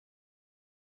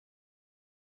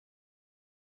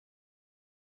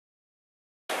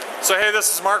So hey, this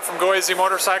is Mark from Go AZ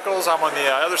Motorcycles. I'm on the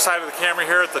other side of the camera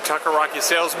here at the Tucker Rocky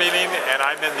sales meeting, and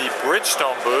I'm in the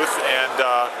Bridgestone booth, and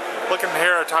looking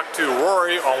here to talk to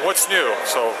Rory on what's new.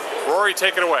 So Rory,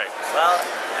 take it away. Well,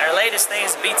 our latest thing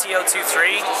is BTO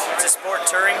 23. It's a sport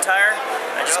touring tire.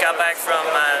 I just got back from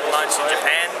lunch in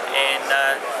Japan,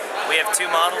 and we have two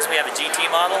models. We have a GT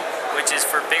model, which is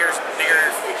for bigger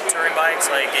touring bikes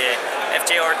like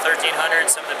FJR 1300,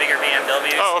 some of the bigger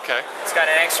BMWs. Oh, okay. It's got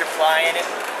an extra ply in it.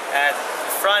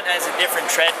 The front has a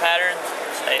different tread pattern,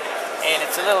 and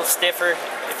it's a little stiffer.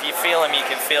 If you feel them, you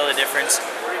can feel the difference.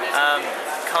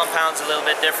 Compound's a little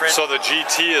bit different. So the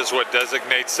GT is what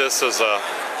designates this as a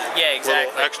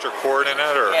little extra cord in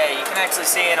it, or? Yeah, you can actually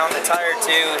see it on the tire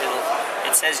too.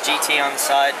 It says GT on the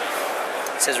side.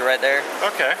 It says it right there.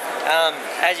 Okay.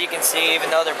 As you can see,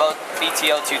 even though they're both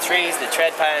BTO 23s, the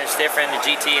tread pattern is different.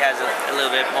 The GT has a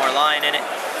little bit more line in it,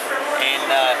 and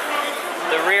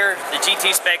the rear, the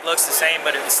GT spec looks the same,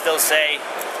 but it would still say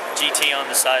GT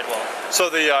on the sidewall. So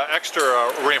the extra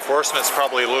reinforcement is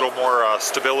probably a little more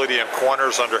stability in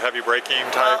corners under heavy braking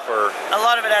type, or? A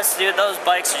lot of it has to do with those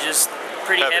bikes are just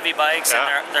pretty heavy bikes,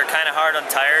 yeah. And they're kind of hard on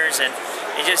tires, and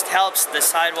it just helps the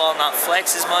sidewall not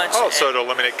flex as much. Oh, so to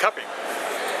eliminate cupping.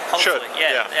 Hopefully, Should.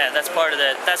 Yeah, that's part of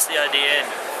the, that's the idea. And,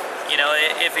 you know,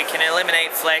 if it can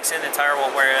eliminate flexing, the tire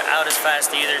won't wear out as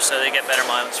fast either, so they get better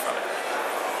mileage from it.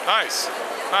 Nice,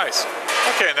 nice.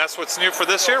 Okay, and that's what's new for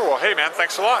this year? Well, hey man,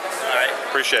 thanks a lot. All right.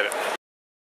 Appreciate it.